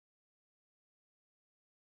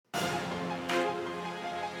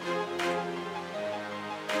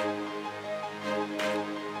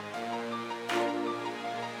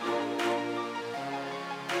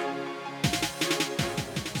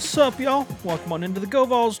What's up, y'all? Welcome on into the Go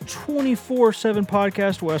Vols 24/7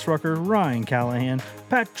 podcast. Wes Rucker, Ryan Callahan,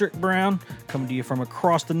 Patrick Brown, coming to you from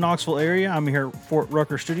across the Knoxville area. I'm here at Fort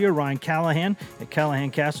Rucker Studio. Ryan Callahan at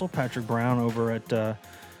Callahan Castle. Patrick Brown over at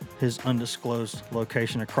his undisclosed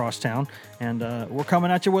location across town. And we're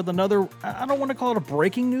coming at you with another, I don't want to call it a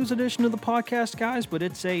breaking news edition of the podcast, guys, but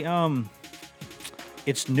it's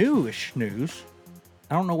it's newish news.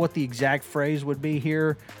 I don't know what the exact phrase would be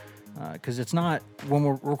here. Because it's not, when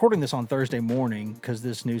we're recording this on Thursday morning, because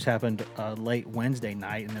this news happened late Wednesday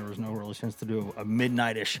night, and there was no real sense to do a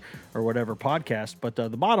midnight-ish or whatever podcast. But the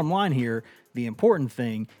bottom line here, the important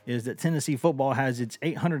thing, is that Tennessee football has its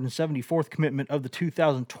 874th commitment of the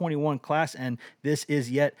 2021 class, and this is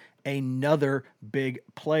yet another big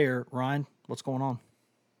player. Ryan, what's going on?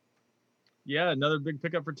 Yeah, another big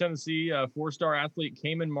pickup for Tennessee. Four-star athlete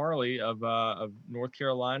Cayman Marley of North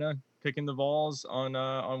Carolina, picking the Vols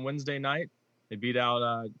on Wednesday night. They beat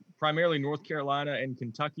out primarily North Carolina and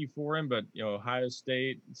Kentucky for him, but Ohio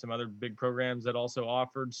State, some other big programs that also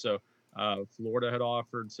offered. So Florida had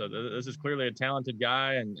offered. So this is clearly a talented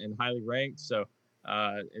guy and highly ranked. So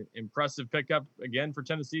impressive pickup again for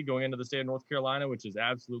Tennessee going into the state of North Carolina, which is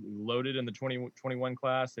absolutely loaded in the 2021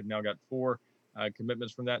 class. They've now got four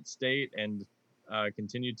commitments from that state and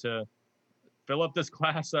continue to fill up this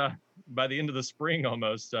class by the end of the spring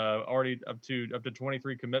almost, already up to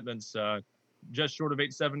 23 commitments, just short of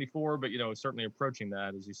 874, but certainly approaching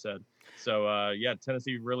that, as you said. So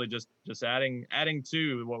Tennessee really just adding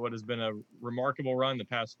to what has been a remarkable run the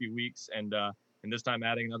past few weeks, and this time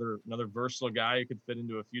adding another versatile guy who could fit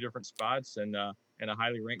into a few different spots, and a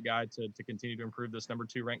highly ranked guy to continue to improve this number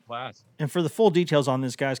 2 ranked class. And for the full details on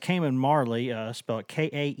this, guys, Cayman Marley, spelled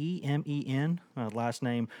Kaemen, last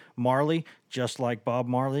name Marley, just like Bob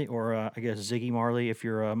Marley, or I guess Ziggy Marley if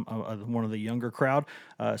you're one of the younger crowd.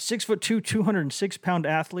 6'2", 206-pound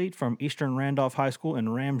athlete from Eastern Randolph High School in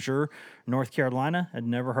Ramseur, North Carolina. I'd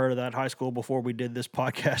never heard of that high school before we did this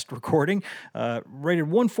podcast recording. Rated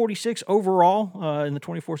 146 overall in the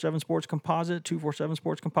 24/7 Sports Composite, 247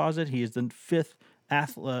 Sports Composite. He is the fifth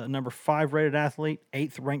number 5 rated athlete,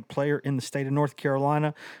 8th ranked player in the state of North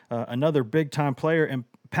Carolina, another big time player. And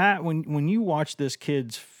Pat, when you watch this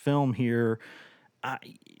kid's film here,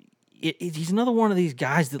 he's another one of these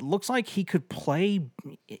guys that looks like he could play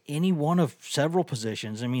any one of several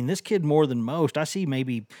positions. I mean, this kid more than most. I see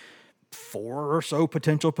maybe 4 or so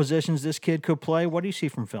potential positions this kid could play. What do you see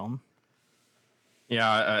from film?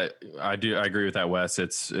 Yeah, I do. I agree with that, Wes.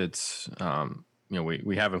 It's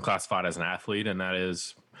we have him classified as an athlete, and that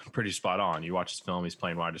is pretty spot on. You watch his film, he's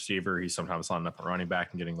playing wide receiver. He's sometimes lining up a running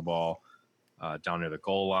back and getting the ball down near the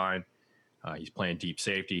goal line. He's playing deep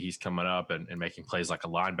safety. He's coming up and making plays like a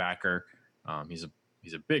linebacker. He's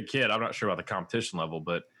a big kid. I'm not sure about the competition level,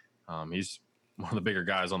 but he's one of the bigger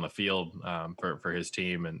guys on the field for his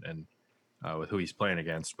team and with who he's playing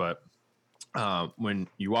against. But when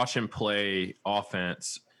you watch him play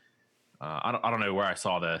offense, I don't know where I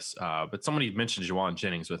saw this, but somebody mentioned Juwan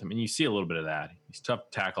Jennings with him, and you see a little bit of that. He's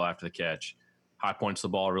tough to tackle after the catch, high points the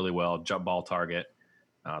ball really well, jump ball target,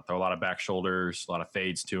 throw a lot of back shoulders, a lot of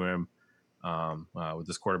fades to him. With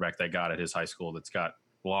this quarterback they got at his high school that's got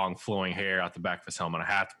long flowing hair out the back of his helmet, I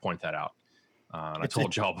have to point that out. And I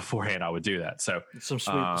told y'all beforehand I would do that. So some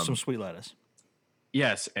sweet lettuce.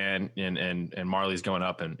 Yes, and Marley's going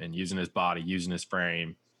up and using his body, using his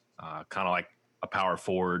frame, kind of like a power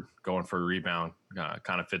forward going for a rebound,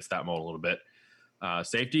 kind of fits that mold a little bit.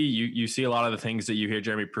 Safety, you see a lot of the things that you hear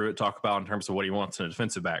Jeremy Pruitt talk about in terms of what he wants in a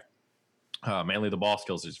defensive back. Mainly the ball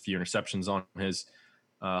skills. There's a few interceptions on his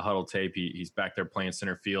huddle tape. He's back there playing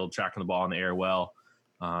center field, tracking the ball in the air well.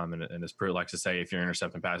 And as Pruitt likes to say, if you're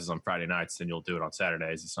intercepting passes on Friday nights, then you'll do it on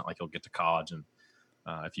Saturdays. It's not like you'll get to college and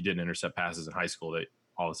if you didn't intercept passes in high school, that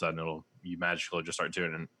all of a sudden you magically just start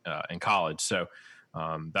doing it in college. So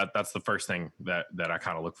that's the first thing that I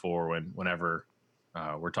kind of look for whenever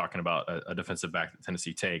we're talking about a defensive back that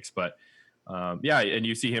Tennessee takes. But and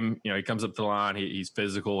you see him, he comes up to the line, he's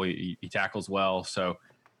physical, he tackles well. So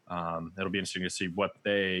it'll be interesting to see what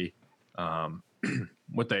they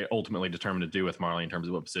ultimately determine to do with Marley in terms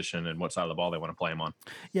of what position and what side of the ball they want to play him on.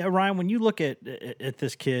 Yeah, Ryan, when you look at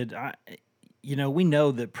this kid, we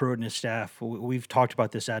know that Pruitt and his staff, we've talked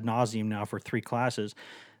about this ad nauseum now for 3 classes.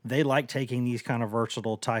 They like taking these kind of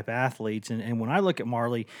versatile type athletes. And when I look at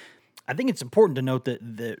Marley, I think it's important to note that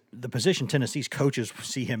the position Tennessee's coaches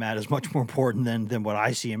see him at is much more important than what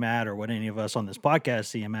I see him at or what any of us on this podcast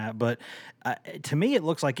see him at. But to me, it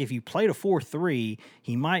looks like if you played a 4-3,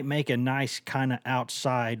 he might make a nice kind of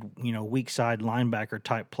outside, weak side linebacker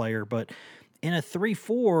type player. But in a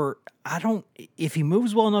 3-4, if he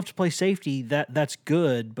moves well enough to play safety, that's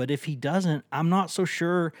good. But if he doesn't, I'm not so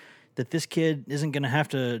sure that this kid isn't going to have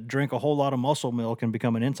to drink a whole lot of muscle milk and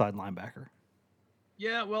become an inside linebacker.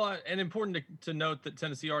 Yeah, well, and important to note that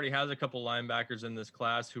Tennessee already has a couple linebackers in this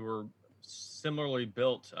class who are similarly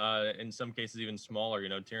built, in some cases even smaller.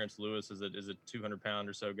 Terrence Lewis is a 200-pound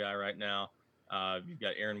or so guy right now. You've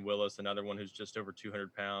got Aaron Willis, another one who's just over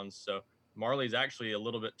 200 pounds. So Marley's actually a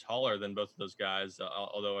little bit taller than both of those guys,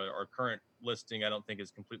 although our current listing I don't think is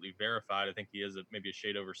completely verified. I think he is maybe a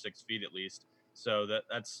shade over 6 feet at least. So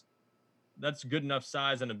that's good enough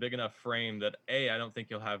size and a big enough frame that I don't think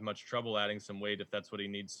he'll have much trouble adding some weight if that's what he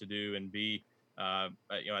needs to do. And B, I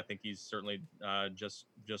think he's certainly just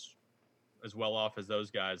as well off as those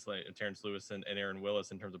guys like Terrence Lewis and Aaron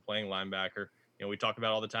Willis in terms of playing linebacker. We talk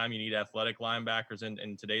about all the time, you need athletic linebackers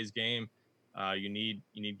in today's game. You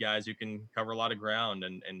need guys who can cover a lot of ground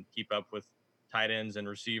and keep up with tight ends and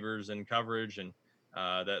receivers and coverage. And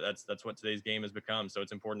that's what today's game has become. So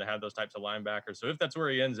it's important to have those types of linebackers. So if that's where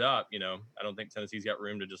he ends up, I don't think Tennessee's got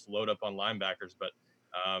room to just load up on linebackers, but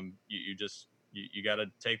you got to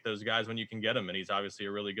take those guys when you can get them. And he's obviously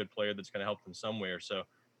a really good player that's going to help them somewhere. So,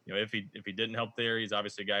 if he didn't help there, he's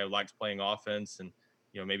obviously a guy who likes playing offense and,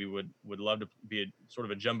 maybe would love to be a sort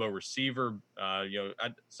of a jumbo receiver.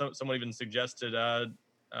 Someone even suggested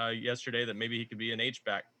yesterday that maybe he could be an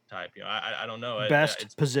H-back type. I don't know.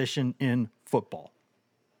 Best position in football.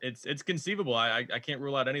 It's conceivable. I can't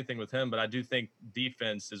rule out anything with him, but I do think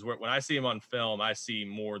defense is where, when I see him on film, I see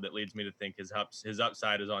more that leads me to think his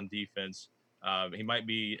upside is on defense. He might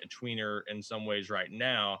be a tweener in some ways right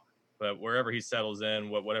now, but wherever he settles in,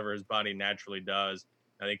 whatever his body naturally does,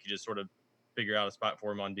 I think you just sort of figure out a spot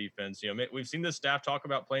for him on defense. We've seen this staff talk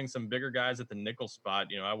about playing some bigger guys at the nickel spot.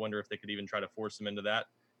 I wonder if they could even try to force him into that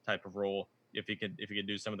type of role. If he could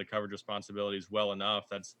do some of the coverage responsibilities well enough,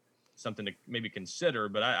 that's something to maybe consider.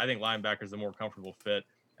 But I think linebacker is the more comfortable fit.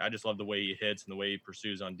 I just love the way he hits and the way he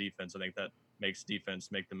pursues on defense. I think that makes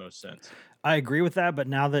defense make the most sense. I agree with that, but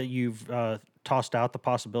now that you've tossed out the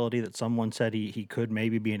possibility that someone said he could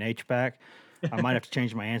maybe be an H-back, I might have to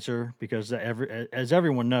change my answer because as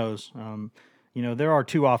everyone knows, there are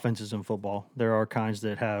two offenses in football. There are kinds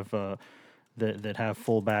that have that have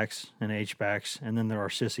fullbacks and H-backs, and then there are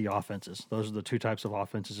sissy offenses. Those are the two types of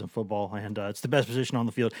offenses in football, and it's the best position on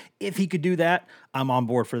the field. If he could do that, I'm on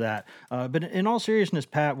board for that. But in all seriousness,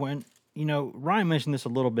 Pat, when Ryan mentioned this a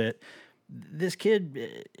little bit, this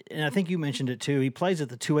kid, and I think you mentioned it too, he plays at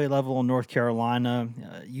the 2A level in North Carolina.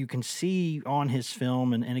 You can see on his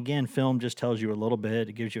film, and again, film just tells you a little bit.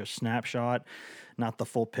 It gives you a snapshot, not the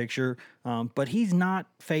full picture. But he's not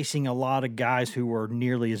facing a lot of guys who are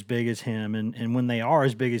nearly as big as him. And when they are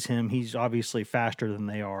as big as him, he's obviously faster than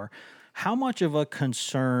they are. How much of a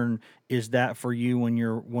concern is that for you when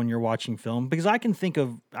you're watching film? Because I can think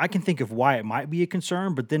of why it might be a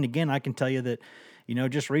concern, but then again, I can tell you that,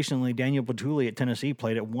 just recently, Daniel Batuli at Tennessee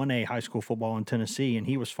played at 1A high school football in Tennessee, and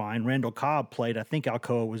he was fine. Randall Cobb played, I think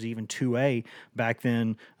Alcoa was even 2A back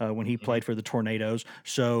then when he played for the Tornadoes.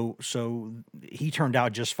 So he turned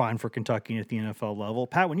out just fine for Kentucky at the NFL level.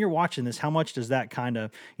 Pat, when you're watching this, how much does that kind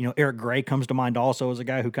of, Eric Gray comes to mind also as a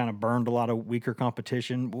guy who kind of burned a lot of weaker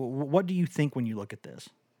competition. What do you think when you look at this?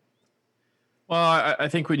 Well, I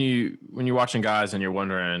think when you're watching guys and you're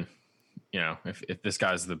wondering, if this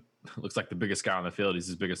guy's looks like the biggest guy on the field, he's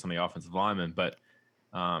his biggest on the offensive lineman. But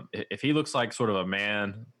if he looks like sort of a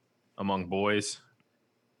man among boys,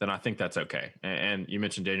 then I think that's okay. And you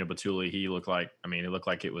mentioned Daniel Batuli. He looked like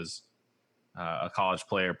it was a college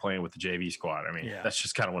player playing with the JV squad. That's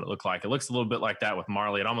just kind of what it looked like. It looks a little bit like that with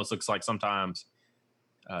Marley. It almost looks like sometimes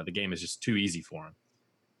the game is just too easy for him.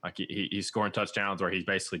 Like he's scoring touchdowns where he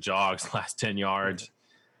basically jogs the last 10 yards.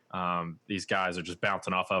 These guys are just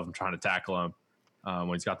bouncing off of him, trying to tackle him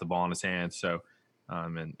when he's got the ball in his hands. So,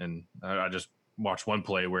 and I just watched one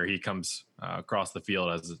play where he comes across the field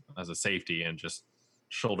as a safety and just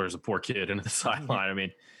shoulders a poor kid into the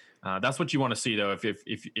sideline. That's what you want to see though.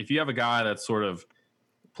 If you have a guy that's sort of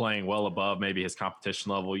playing well above maybe his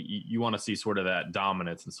competition level, you want to see sort of that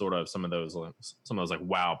dominance and sort of some of those like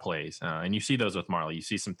wow plays. And you see those with Marley. You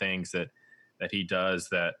see some things that he does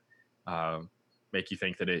that make you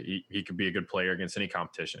think that he could be a good player against any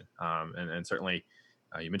competition. And certainly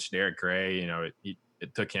you mentioned Eric Gray,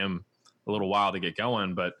 it took him a little while to get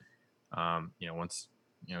going, but once,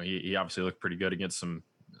 he obviously looked pretty good against some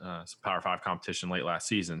Power 5 competition late last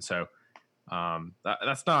season. So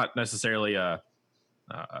that's not necessarily a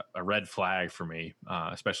red flag for me,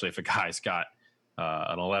 especially if a guy's got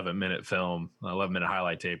an 11-minute film, 11-minute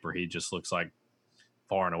highlight tape where he just looks like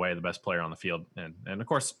far and away the best player on the field. And of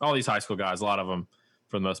course, all these high school guys, a lot of them,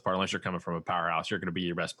 for the most part, unless you're coming from a powerhouse, you're going to be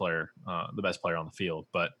your best player, the best player on the field.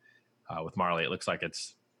 But with Marley, it looks like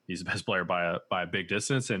he's the best player by a big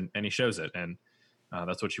distance, and he shows it. And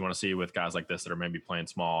that's what you want to see with guys like this that are maybe playing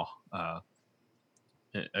small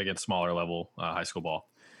against smaller level high school ball.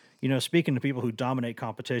 Speaking to people who dominate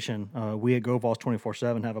competition, we at GoVols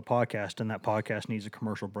 24/7 have a podcast, and that podcast needs a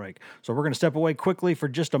commercial break. So we're going to step away quickly for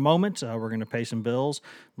just a moment. We're going to pay some bills,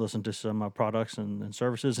 listen to some products and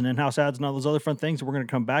services and in-house ads and all those other fun things. We're going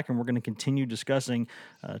to come back, and we're going to continue discussing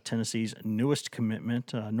Tennessee's newest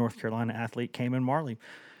commitment, North Carolina athlete Cayman Marley.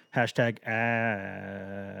 Hashtag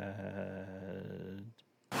ad.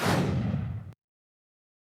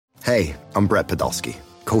 Hey, I'm Brett Podolsky,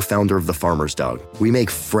 co-founder of The Farmer's Dog. We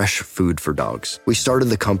make fresh food for dogs. We started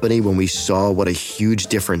the company when we saw what a huge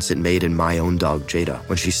difference it made in my own dog, Jada,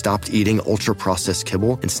 when she stopped eating ultra-processed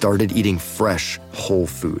kibble and started eating fresh, whole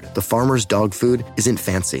food. The Farmer's Dog food isn't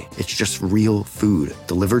fancy. It's just real food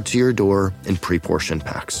delivered to your door in pre-portioned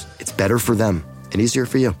packs. It's better for them and easier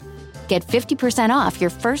for you. Get 50% off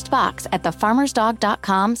your first box at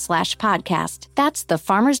thefarmersdog.com/podcast. That's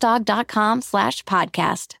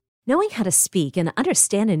thefarmersdog.com/podcast. Knowing how to speak and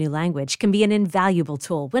understand a new language can be an invaluable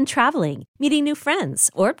tool when traveling, meeting new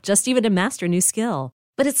friends, or just even to master a new skill.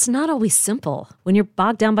 But it's not always simple when you're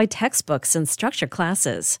bogged down by textbooks and structured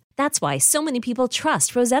classes. That's why so many people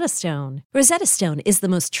trust Rosetta Stone. Rosetta Stone is the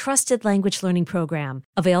most trusted language learning program,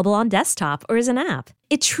 available on desktop or as an app.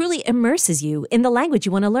 It truly immerses you in the language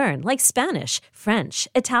you want to learn, like Spanish, French,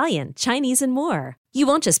 Italian, Chinese, and more. You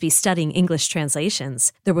won't just be studying English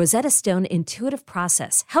translations. The Rosetta Stone intuitive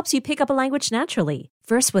process helps you pick up a language naturally,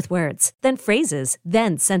 first with words, then phrases,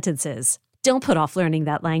 then sentences. Don't put off learning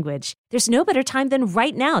that language. There's no better time than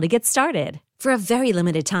right now to get started. For a very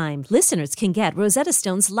limited time, listeners can get Rosetta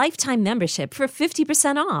Stone's lifetime membership for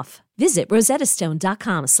 50% off. Visit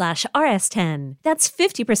rosettastone.com/rs10. That's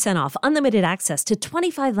 50% off unlimited access to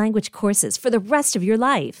 25 language courses for the rest of your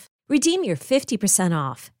life. Redeem your 50%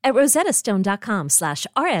 off at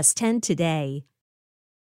rosettastone.com/rs10 today.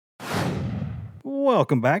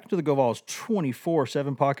 Welcome back to the GoVols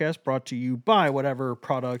 24/7 podcast, brought to you by whatever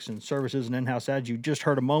products and services and in-house ads you just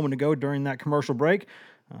heard a moment ago during that commercial break.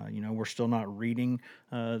 We're still not reading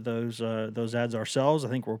those ads ourselves. I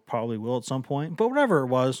think we probably will at some point. But whatever it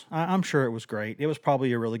was, I'm sure it was great. It was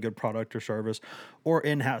probably a really good product or service or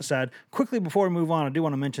in-house ad. Quickly, before we move on, I do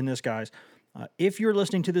want to mention this, guys. If you're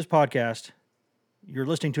listening to this podcast, you're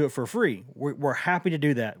listening to it for free. We're happy to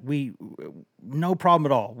do that. No problem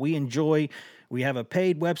at all. We have a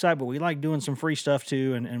paid website, but we like doing some free stuff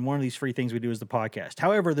too. And one of these free things we do is the podcast.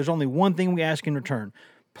 However, there's only one thing we ask in return.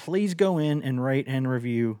 Please go in and rate and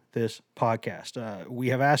review this podcast. We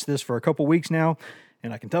have asked this for a couple weeks now,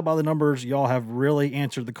 and I can tell by the numbers, y'all have really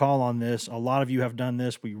answered the call on this. A lot of you have done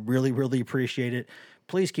this. We really, really appreciate it.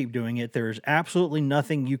 Please keep doing it. There's absolutely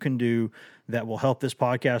nothing you can do that will help this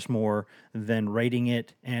podcast more than rating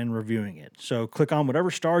it and reviewing it. So click on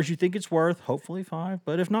whatever stars you think it's worth, hopefully 5,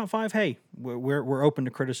 but if not 5, hey, we're open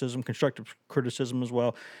to criticism, constructive criticism as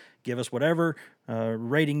well. Give us whatever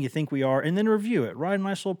rating you think we are, and then review it. Write a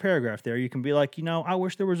nice little paragraph there. You can be like, I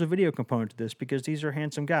wish there was a video component to this because these are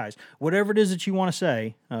handsome guys. Whatever it is that you want to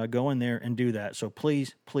say, go in there and do that. So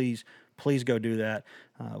please, please, please go do that.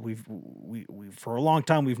 We've for a long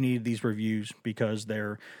time we've needed these reviews because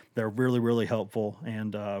they're really, really helpful,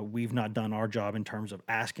 and we've not done our job in terms of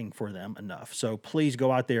asking for them enough. So please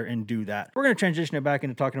go out there and do that. We're going to transition it back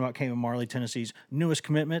into talking about Cayman Marley, Tennessee's newest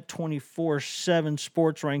commitment. 24/7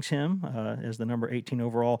 Sports ranks him as the number 18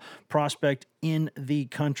 overall prospect in the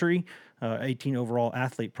country. 18 overall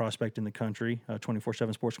athlete prospect in the country.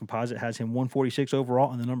 24/7 Sports Composite has him 146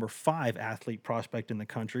 overall and the number 5 athlete prospect in the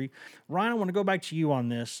country. Ryan, I want to go back to you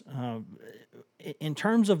on this. In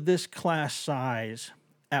terms of this class size,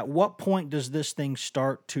 at what point does this thing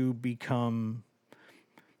start to become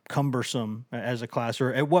cumbersome as a class?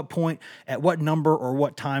 Or at what point, at what number or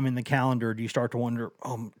what time in the calendar do you start to wonder,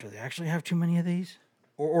 do they actually have too many of these?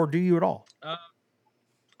 Or do you at all?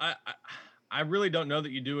 I really don't know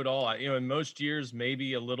that you do it all. In most years,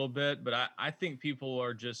 maybe a little bit, but I think people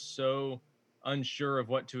are just so unsure of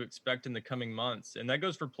what to expect in the coming months. And that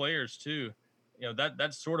goes for players too.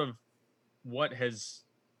 That's sort of what has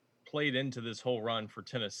played into this whole run for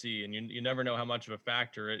Tennessee. And you never know how much of a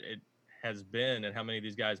factor it has been and how many of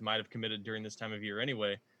these guys might have committed during this time of year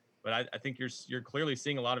anyway. But I think you're clearly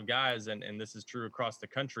seeing a lot of guys, and this is true across the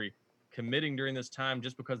country, committing during this time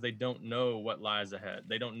just because they don't know what lies ahead.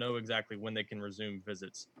 They don't know exactly when they can resume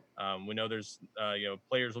visits. We know there's,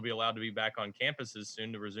 players will be allowed to be back on campuses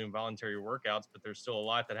soon to resume voluntary workouts, but there's still a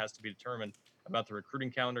lot that has to be determined about the recruiting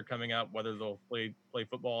calendar coming up, whether they'll play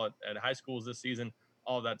football at high schools this season,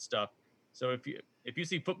 all of that stuff. So if you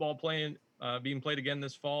see football being played again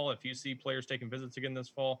this fall, if you see players taking visits again this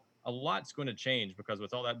fall, a lot's going to change, because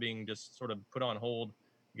with all that being just sort of put on hold,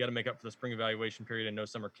 you got to make up for the spring evaluation period and no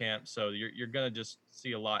summer camp. So you're going to just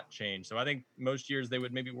see a lot change. So I think most years they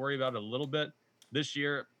would maybe worry about it a little bit. This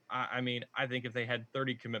year, I mean, I think if they had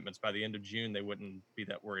 30 commitments by the end of June, they wouldn't be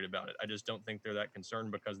that worried about it. I just don't think they're that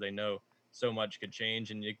concerned, because they know so much could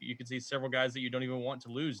change. And you could see several guys that you don't even want to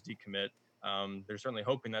lose decommit. They're certainly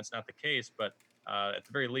hoping that's not the case, but at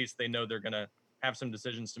the very least, they know they're going to have some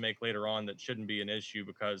decisions to make later on that shouldn't be an issue,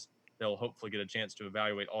 because they'll hopefully get a chance to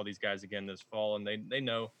evaluate all these guys again this fall. And they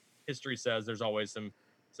know history says there's always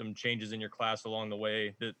some changes in your class along the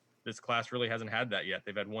way. That this class really hasn't had that yet.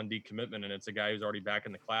 They've had one decommitment, and it's a guy who's already back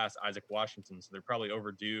in the class, Isaac Washington. So they're probably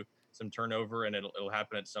overdue some turnover, and it'll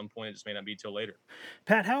happen at some point. It just may not be till later.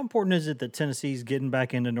 Pat, how important is it that Tennessee's getting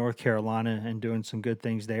back into North Carolina and doing some good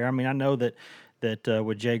things there? I mean, I know that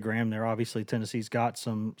with Jay Graham there, obviously Tennessee's got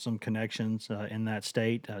some connections in that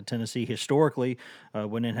state. Tennessee historically,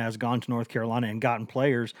 when it has gone to North Carolina and gotten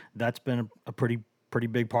players, that's been a pretty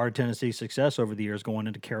big part of Tennessee's success over the years, going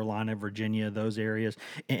into Carolina, Virginia, those areas.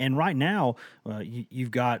 And right now,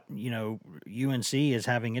 you've got, UNC is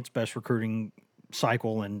having its best recruiting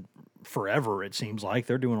cycle and forever. It seems like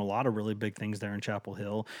they're doing a lot of really big things there in Chapel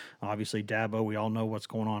Hill. Obviously Dabo, we all know what's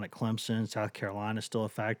going on at Clemson. South Carolina is still a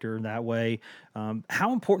factor that way.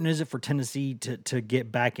 How important is it for Tennessee to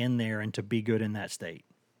get back in there and to be good in that state?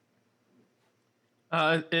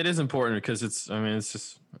 It is important, because it's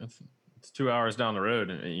 2 hours down the road,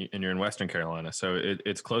 and you're in Western Carolina. So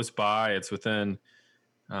it's close by. It's within,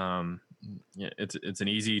 it's an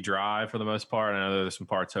easy drive for the most part. I know there's some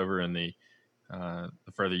parts over in the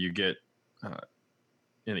further you get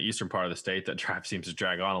in the eastern part of the state, that drive seems to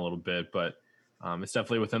drag on a little bit, but it's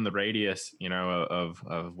definitely within the radius,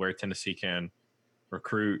 of where Tennessee can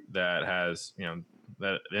recruit, that has,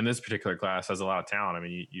 that in this particular class has a lot of talent. I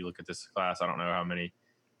mean, you look at this class, I don't know how many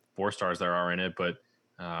 4-stars there are in it, but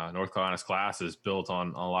North Carolina's class is built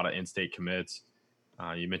on a lot of in-state commits.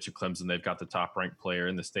 You mentioned Clemson. They've got the top-ranked player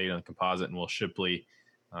in the state on the composite, and Will Shipley.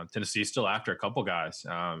 Tennessee's still after a couple guys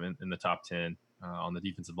in the top 10 on the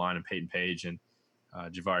defensive line, and Peyton Page and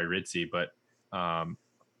Javari Ritzy. But,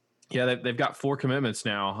 they've got 4 commitments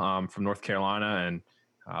now from North Carolina, and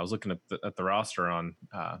I was looking at the roster on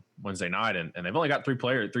Wednesday night, and they've only got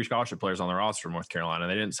 3 scholarship players on the roster from North Carolina.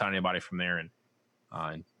 They didn't sign anybody from there in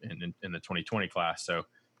the 2020 class. So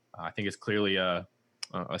I think it's clearly a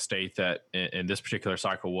state that in this particular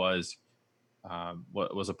cycle was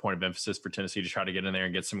a point of emphasis for Tennessee to try to get in there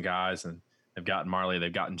and get some guys. And they've gotten Marley,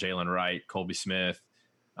 they've gotten Jalen Wright, Colby Smith,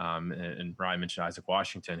 and Brian mentioned Isaac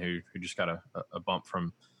Washington, who just got a bump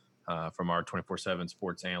from our 24/7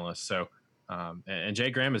 sports analyst. So and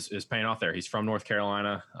Jay Graham is paying off there. He's from North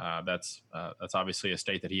Carolina. That's obviously a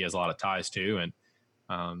state that he has a lot of ties to, and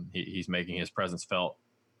he's making his presence felt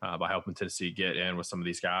by helping Tennessee get in with some of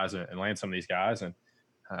these guys and land some of these guys. And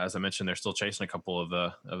as I mentioned, they're still chasing a couple of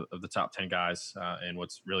the top 10 guys. And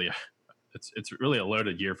what's really it's really a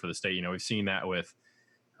loaded year for the state. We've seen that with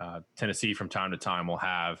Tennessee from time to time. Will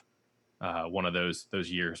have one of those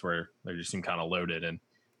years where they just seem kind of loaded. And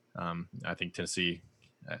I think Tennessee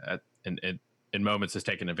in moments has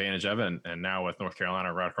taken advantage of it. And now with North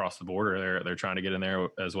Carolina right across the border, they're trying to get in there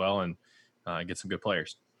as well and get some good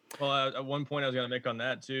players. Well, at one point I was going to make on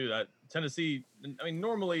that too, that Tennessee, I mean,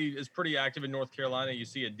 normally is pretty active in North Carolina. You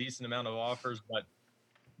see a decent amount of offers, but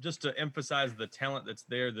just to emphasize the talent that's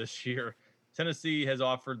there this year, Tennessee has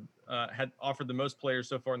offered the most players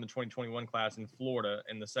so far in the 2021 class in Florida,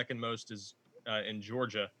 and the second most is in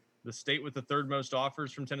Georgia. The state with the third most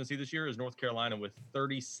offers from Tennessee this year is North Carolina with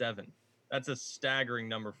 37. That's a staggering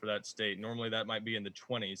number for that state. Normally that might be in the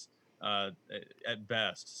 20s. At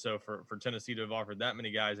best. So for Tennessee to have offered that many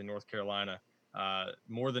guys in North Carolina,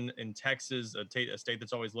 more than in Texas, a state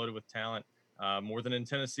that's always loaded with talent, more than in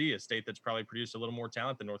Tennessee, a state that's probably produced a little more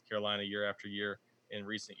talent than North Carolina year after year in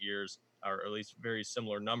recent years, or at least very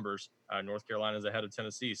similar numbers. North Carolina is ahead of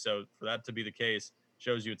Tennessee. So for that to be the case,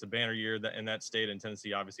 shows you it's a banner year in that state, and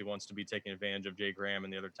Tennessee obviously wants to be taking advantage of Jay Graham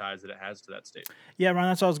and the other ties that it has to that state. Yeah, Ryan,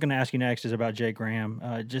 that's what I was going to ask you next, is about Jay Graham.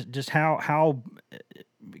 Just how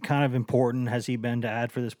kind of important has he been to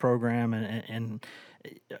add for this program, and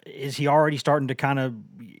is he already starting to kind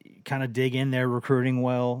of dig in there recruiting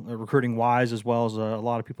wise, as well as a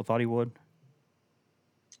lot of people thought he would?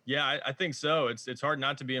 Yeah, I think so. It's hard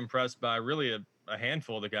not to be impressed by really a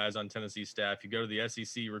handful of the guys on Tennessee staff. You go to the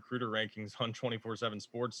SEC recruiter rankings on 24/7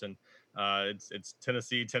 Sports, and it's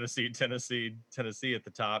Tennessee at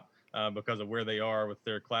the top. because of where they are with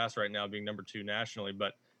their class right now being number 2 nationally.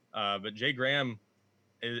 But Jay Graham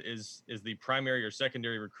is the primary or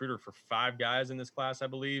secondary recruiter for 5 guys in this class, I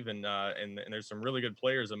believe, and there's some really good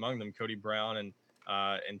players among them. Cody Brown and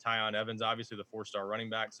Tyon Evans, obviously the 4-star running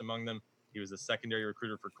backs among them. He was a secondary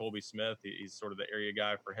recruiter for Colby Smith. He's sort of the area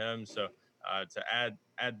guy for him. So to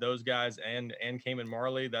add those guys and Cayman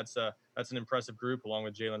Marley, that's an impressive group, along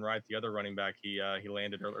with Jalen Wright, the other running back he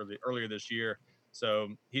landed earlier this year. So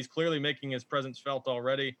he's clearly making his presence felt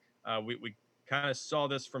already. We kind of saw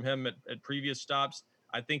this from him at previous stops.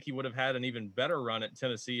 I think he would have had an even better run at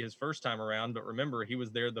Tennessee his first time around. But remember, he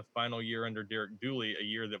was there the final year under Derek Dooley, a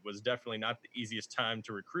year that was definitely not the easiest time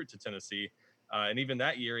to recruit to Tennessee. And even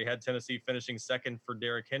that year, he had Tennessee finishing second for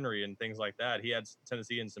Derrick Henry and things like that. He had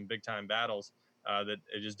Tennessee in some big-time battles that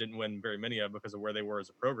it just didn't win very many of because of where they were as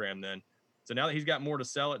a program then. So now that he's got more to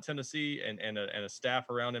sell at Tennessee and a staff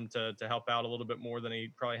around him to help out a little bit more than he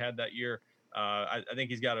probably had that year, I think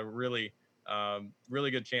he's got a really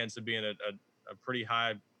good chance of being a pretty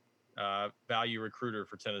high value recruiter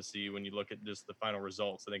for Tennessee when you look at just the final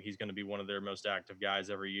results. I think he's going to be one of their most active guys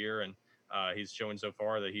every year, and he's showing so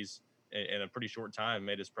far that he's in a pretty short time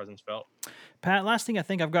made his presence felt. Pat, last thing I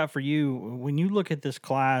think I've got for you, when you look at this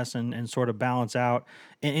class and sort of balance out,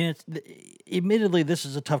 and it's admittedly, this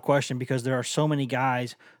is a tough question because there are so many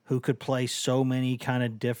guys who could play so many kind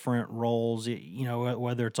of different roles,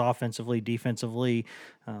 whether it's offensively, defensively,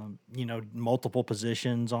 multiple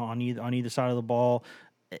positions on either side of the ball.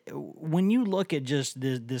 When you look at just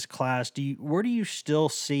this class, where do you still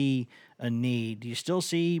see a need? Do you still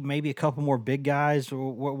see maybe a couple more big guys?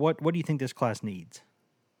 What do you think this class needs?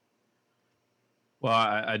 Well,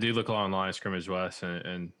 I do look along the line of scrimmage, Wes,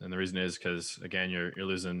 and the reason is because, again, you're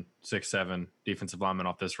losing 6-7 defensive linemen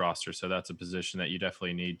off this roster, so that's a position that you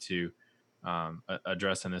definitely need to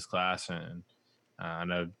address in this class. And I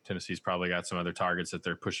know Tennessee's probably got some other targets that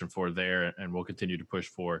they're pushing for there, and will continue to push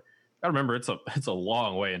for. Got to remember, it's a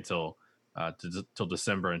long way until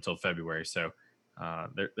December, until February. So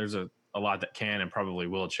there's a lot that can and probably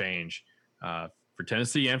will change for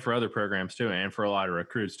Tennessee and for other programs too, and for a lot of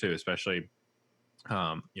recruits too, especially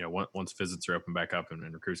once visits are open back up and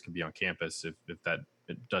recruits can be on campus if that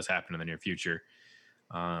it does happen in the near future.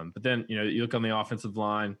 But then you look on the offensive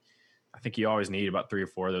line. I think you always need about 3 or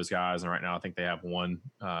 4 of those guys, and right now I think they have one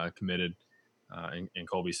committed in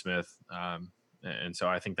Colby Smith. And so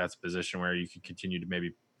I think that's a position where you can continue to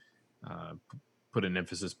maybe put an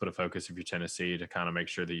emphasis, put a focus if you're Tennessee to kind of make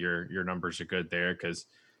sure that your numbers are good there, because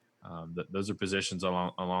those are positions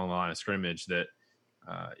along the line of scrimmage that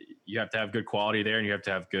you have to have good quality there, and you have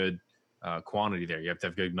to have good quantity there. You have to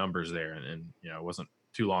have good numbers there. And it wasn't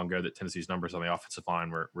too long ago that Tennessee's numbers on the offensive line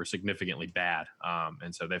were significantly bad.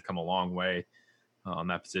 And so they've come a long way on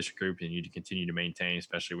that position group, and you need to continue to maintain,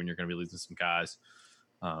 especially when you're going to be losing some guys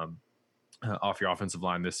off your offensive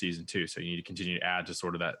line this season too. So you need to continue to add to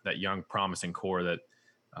sort of that young, promising core that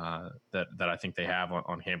I think they have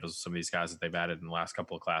on campus with some of these guys that they've added in the last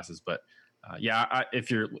couple of classes. But if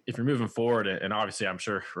you're moving forward, and obviously I'm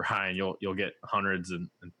sure, Ryan, you'll get hundreds and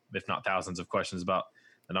if not thousands of questions about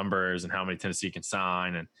the numbers and how many Tennessee can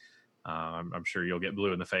sign, and I'm sure you'll get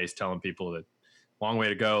blue in the face telling people that long way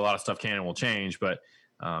to go, a lot of stuff can and will change. But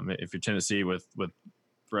if you're Tennessee with the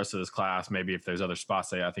rest of this class, maybe if there's other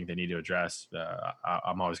spots I think they need to address,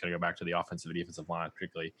 I'm always going to go back to the offensive and defensive line,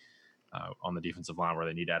 particularly on the defensive line, where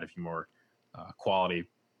they need to add a few more quality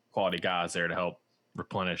guys there to help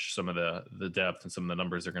replenish some of the depth and some of the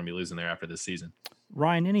numbers they're going to be losing there after this season.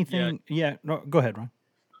 Ryan, anything? Yeah, no, go ahead, Ryan.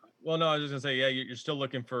 Well, no, I was just going to say, you're still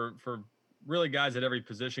looking for really guys at every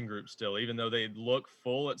position group still. Even though they look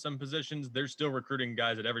full at some positions, they're still recruiting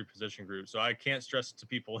guys at every position group. So I can't stress to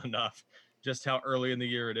people enough just how early in the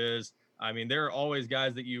year it is. I mean, there are always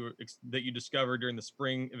guys that you discover during the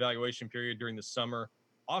spring evaluation period, during the summer,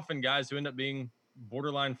 often guys who end up being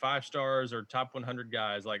borderline 5 stars or top 100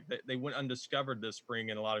 guys. Like they went undiscovered this spring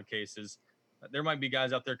in a lot of cases. There might be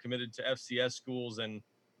guys out there committed to FCS schools and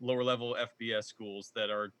lower level FBS schools that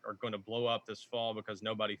are going to blow up this fall because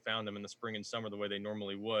nobody found them in the spring and summer the way they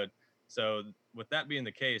normally would. So with that being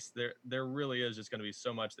the case, there really is just going to be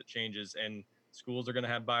so much that changes, and schools are going to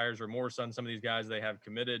have buyer's remorse on some of these guys they have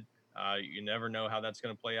committed. You never know how that's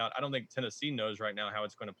going to play out. I don't think Tennessee knows right now how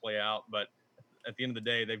it's going to play out, but at the end of the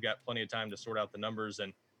day, they've got plenty of time to sort out the numbers.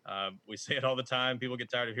 And we say it all the time. People get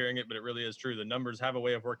tired of hearing it, but it really is true. The numbers have a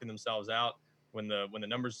way of working themselves out. When the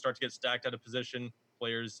numbers start to get stacked out of position,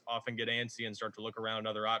 players often get antsy and start to look around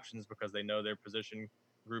other options because they know their position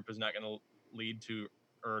group is not going to lead to,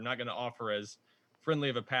 or not going to offer as friendly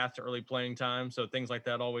of a path to early playing time. So things like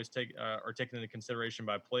that always are taken into consideration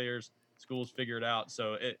by players. Schools figure it out.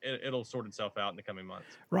 So it'll sort itself out in the coming months.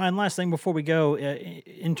 Ryan, last thing before we go,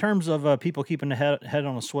 in terms of people keeping the head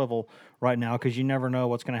on a swivel right now, because you never know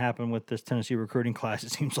what's going to happen with this Tennessee recruiting class.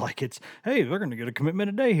 It seems like hey, they're going to get a commitment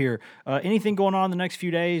a day here. Anything going on the next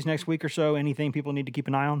few days, next week or so? Anything people need to keep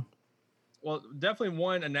an eye on? Well, definitely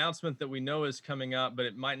one announcement that we know is coming up, but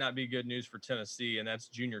it might not be good news for Tennessee, and that's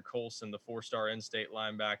Junior Colson, the 4-star in-state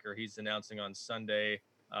linebacker. He's announcing on Sunday.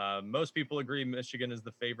 Most people agree Michigan is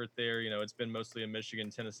the favorite there. It's been mostly a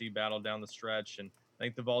Michigan-Tennessee battle down the stretch, and I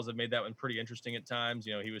think the Vols have made that one pretty interesting at times.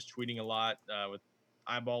 He was tweeting a lot with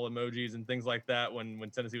eyeball emojis and things like that when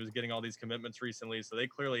Tennessee was getting all these commitments recently. So they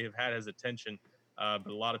clearly have had his attention, but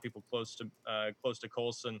a lot of people close to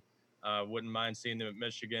Colson wouldn't mind seeing them at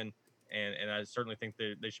Michigan. And I certainly think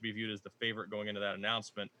they should be viewed as the favorite going into that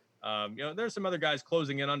announcement. There's some other guys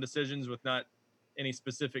closing in on decisions with not any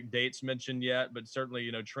specific dates mentioned yet, but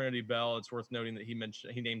certainly, Trinity Bell, it's worth noting that he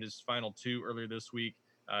named his final 2 earlier this week,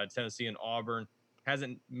 Tennessee and Auburn.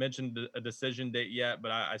 Hasn't mentioned a decision date yet,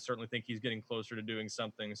 but I certainly think he's getting closer to doing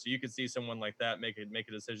something. So you could see someone like that make a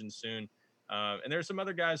decision soon. And there's some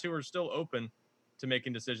other guys who are still open to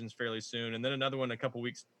making decisions fairly soon. And then another one a couple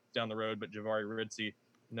weeks down the road, but Javari Ritzy,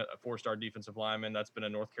 a 4-star defensive lineman. That's been a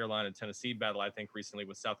North Carolina and Tennessee battle, I think, recently,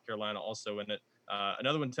 with South Carolina also in it.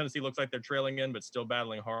 Another one Tennessee looks like they're trailing in, but still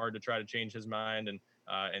battling hard to try to change his mind and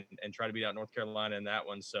try to beat out North Carolina in that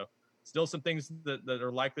one. So still some things that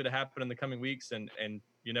are likely to happen in the coming weeks, and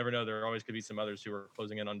you never know. There always could be some others who are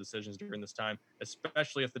closing in on decisions during this time,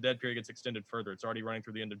 especially if the dead period gets extended further. It's already running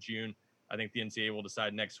through the end of June. I think the NCAA will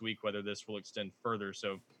decide next week whether this will extend further.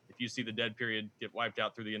 So if you see the dead period get wiped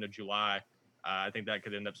out through the end of July, I think that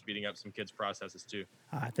could end up speeding up some kids' processes too.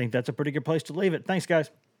 I think that's a pretty good place to leave it. Thanks,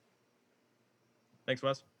 guys. Thanks,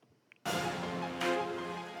 Wes.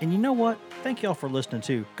 And you know what? Thank y'all for listening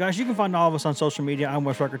too. Guys, you can find all of us on social media. I'm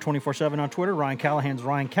Wes Rucker 24/7 on Twitter. Ryan Callahan's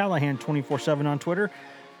Ryan Callahan 24/7 on Twitter.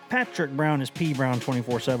 Patrick Brown is P Brown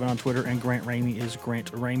 24/7 on Twitter, and Grant Ramey is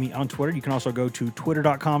Grant Ramey on Twitter. You can also go to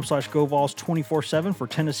twitter.com/GoVols 24/7 for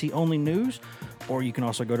Tennessee only news, or you can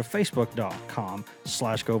also go to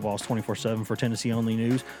facebook.com/GoVols 24/7 for Tennessee only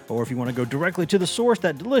news, or if you want to go directly to the source,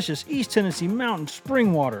 that delicious East Tennessee mountain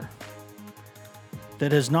spring water that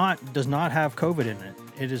does not have COVID in it.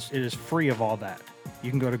 It is free of all that. You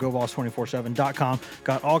can go to GoVols247.com.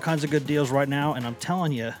 Got all kinds of good deals right now, and I'm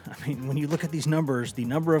telling you, when you look at these numbers, the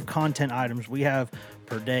number of content items we have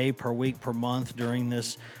per day, per week, per month during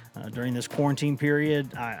this quarantine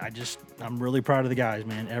period, I'm really proud of the guys,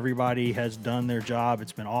 man. Everybody has done their job.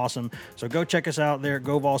 It's been awesome. So go check us out there at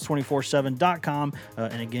GoVols247.com.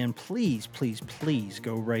 And again, please, please, please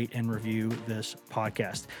go rate and review this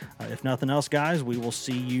podcast. If nothing else, guys, we will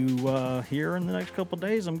see you here in the next couple of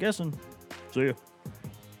days, I'm guessing. See you.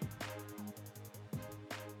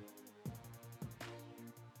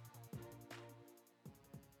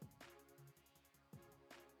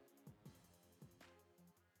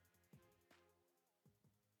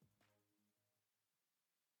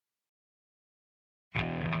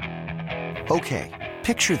 Okay,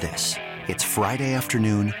 picture this. It's Friday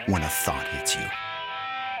afternoon when a thought hits you.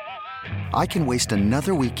 I can waste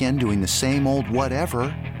another weekend doing the same old whatever,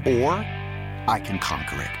 or I can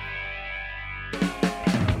conquer it.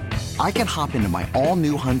 I can hop into my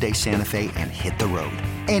all-new Hyundai Santa Fe and hit the road.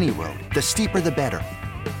 Any road. The steeper, the better.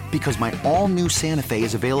 Because my all-new Santa Fe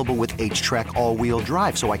is available with H-Track all-wheel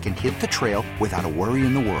drive, so I can hit the trail without a worry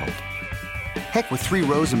in the world. Heck, with 3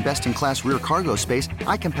 rows and best-in-class rear cargo space,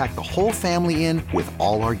 I can pack the whole family in with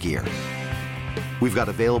all our gear. We've got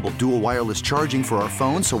available dual wireless charging for our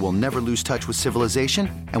phones, so we'll never lose touch with civilization,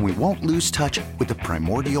 and we won't lose touch with the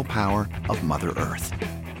primordial power of Mother Earth.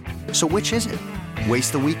 So which is it?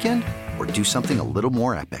 Waste the weekend or do something a little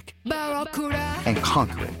more epic? And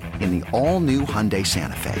conquer it in the all-new Hyundai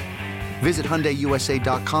Santa Fe. Visit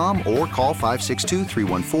HyundaiUSA.com or call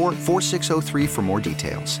 562-314-4603 for more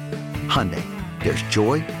details. Hyundai, there's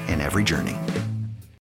joy in every journey.